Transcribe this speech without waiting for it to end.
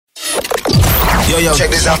Yo, check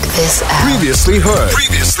this out. Previously heard.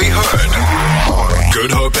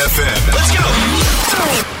 Good Hope FM. Let's go.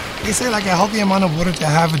 They say like a healthy amount of water to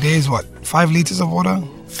have a day is what? 5 liters of water?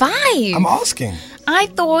 5? I'm asking. I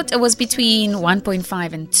thought it was between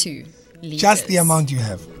 1.5 and 2 liters. Just the amount you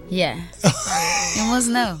have. Yeah. You must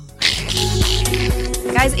know.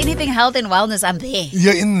 Guys, anything health and wellness, I'm there.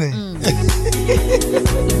 You're in there.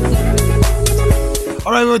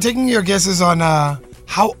 All right, we're taking your guesses on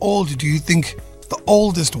how old do you think the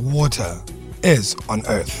oldest water is on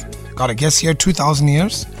Earth? Got a guess here, 2,000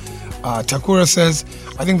 years. Takura says,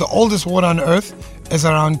 I think the oldest water on Earth is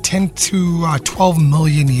around 10 to 12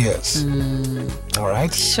 million years. All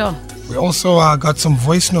right. Sure. We also got some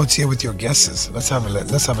voice notes here with your guesses. Let's have a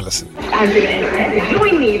listen.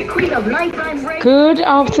 Good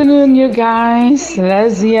afternoon, you guys.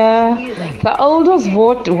 Liz here. The oldest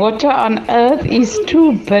water on Earth is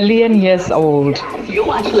 2 billion years old.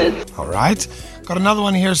 All right. Got another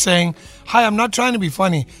one here saying, hi, I'm not trying to be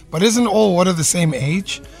funny, but isn't all water the same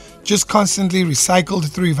age? Just constantly recycled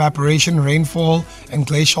through evaporation, rainfall, and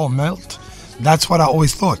glacial melt? That's what I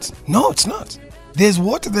always thought. No, it's not. There's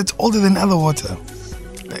water that's older than other water.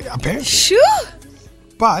 Apparently. Sure.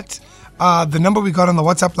 But the number we got on the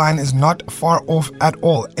WhatsApp line is not far off at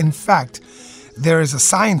all. In fact, there is a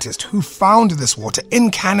scientist who found this water in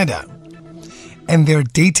Canada. And they're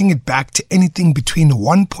dating it back to anything between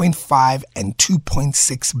 1.5 and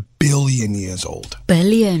 2.6 billion years old.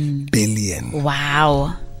 Billion.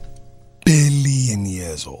 Wow. Billion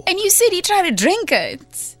years old. And you said he tried to drink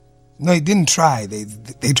it. No, he didn't try. They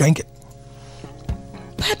drank it.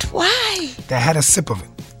 But why? They had a sip of it.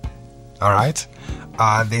 All right.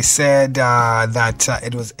 They said that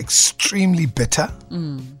it was extremely bitter.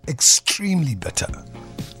 Extremely bitter.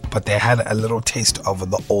 But they had a little taste of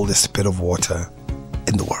the oldest bit of water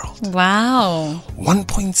in the world. Wow.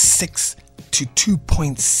 1.6 to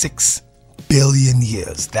 2.6 billion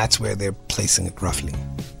years. That's where they're placing it roughly,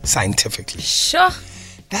 scientifically. Sure.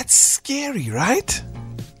 That's scary, right?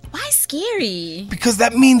 Why scary? Because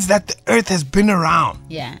that means that the Earth has been around.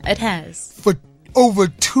 Yeah, it has. For over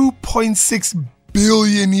 2.6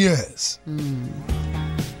 billion years.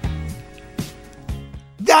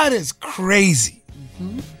 That is crazy.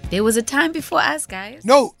 There was a time before us, guys.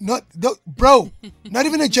 No, bro. Not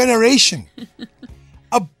even a generation.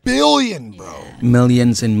 A billion, bro.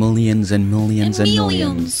 Millions and millions and millions and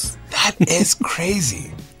millions. That is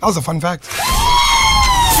crazy. That was a fun fact.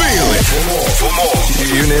 Feel it. For more,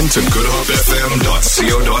 tune in to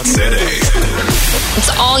goodhopefm.co.za. It's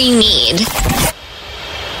all you need.